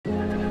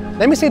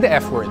Let me say the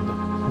F word,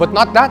 but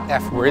not that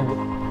F word,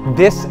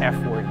 this F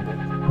word.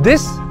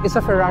 This is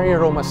a Ferrari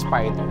Roma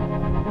Spider.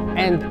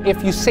 And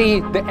if you say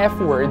the F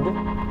word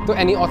to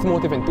any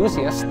automotive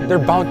enthusiast, they're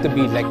bound to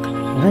be like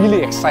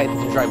really excited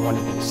to drive one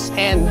of these.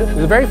 And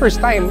the very first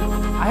time,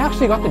 I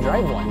actually got to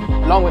drive one,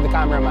 along with the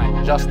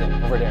cameraman, Justin,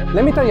 over there.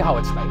 Let me tell you how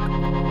it's like.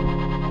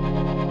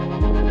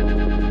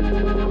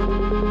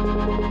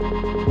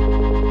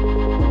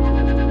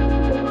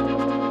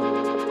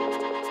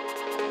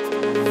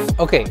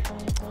 Okay,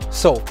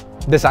 so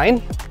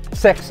design,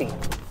 sexy.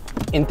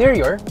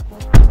 Interior,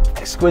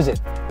 exquisite.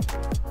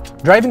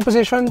 Driving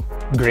position,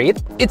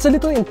 great. It's a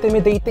little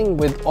intimidating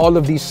with all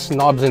of these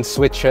knobs and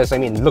switches. I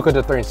mean, look at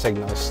the turn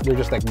signals. They're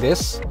just like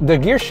this. The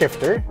gear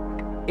shifter,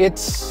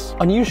 it's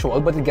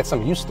unusual, but it gets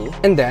some used to.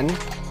 And then,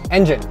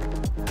 engine.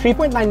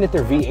 3.9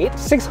 liter V8,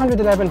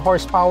 611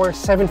 horsepower,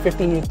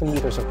 750 Newton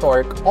meters of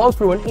torque, all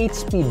through an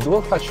 8-speed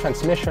dual-clutch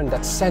transmission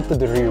that's sent to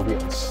the rear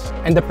wheels.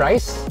 And the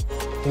price?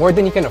 More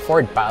than you can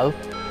afford, pal.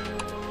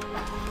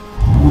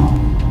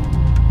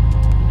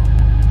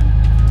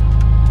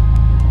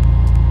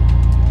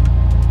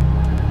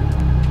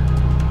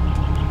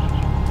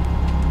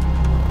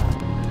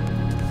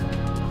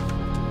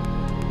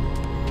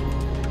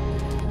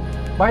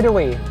 By the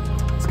way,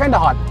 it's kinda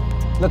hot.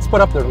 Let's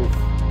put up the roof.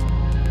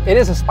 It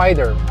is a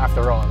Spider,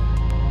 after all.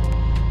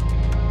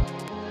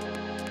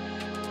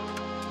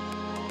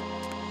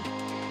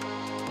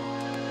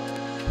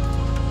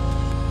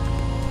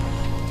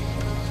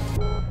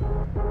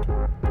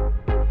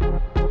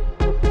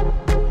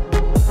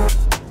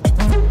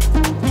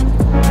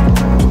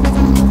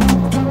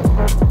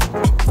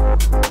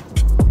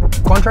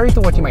 Contrary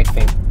to what you might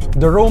think,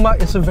 the Roma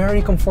is a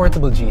very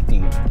comfortable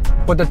GT.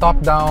 Put the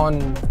top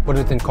down, put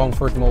it in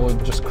comfort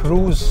mode, just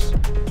cruise,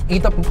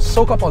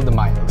 soak up all the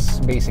miles,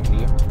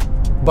 basically.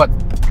 But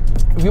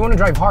if you want to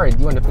drive hard,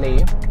 you want to play,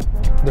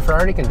 the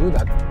Ferrari can do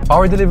that.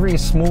 Power delivery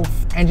is smooth,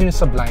 engine is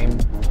sublime.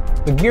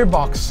 The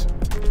gearbox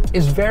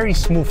is very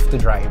smooth to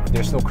drive.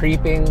 There's no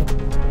creeping,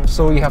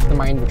 so you have to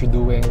mind what you're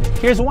doing.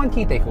 Here's one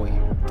key takeaway.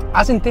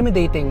 As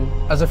intimidating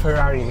as a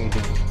Ferrari may be,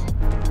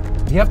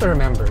 you have to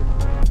remember,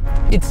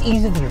 it's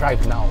easy to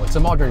drive now. It's a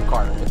modern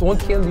car. It won't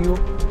kill you.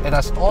 It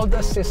has all the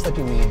assists that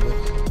you need.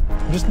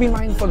 Just be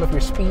mindful of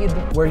your speed,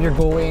 where you're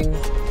going,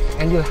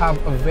 and you'll have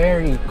a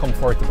very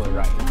comfortable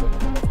ride.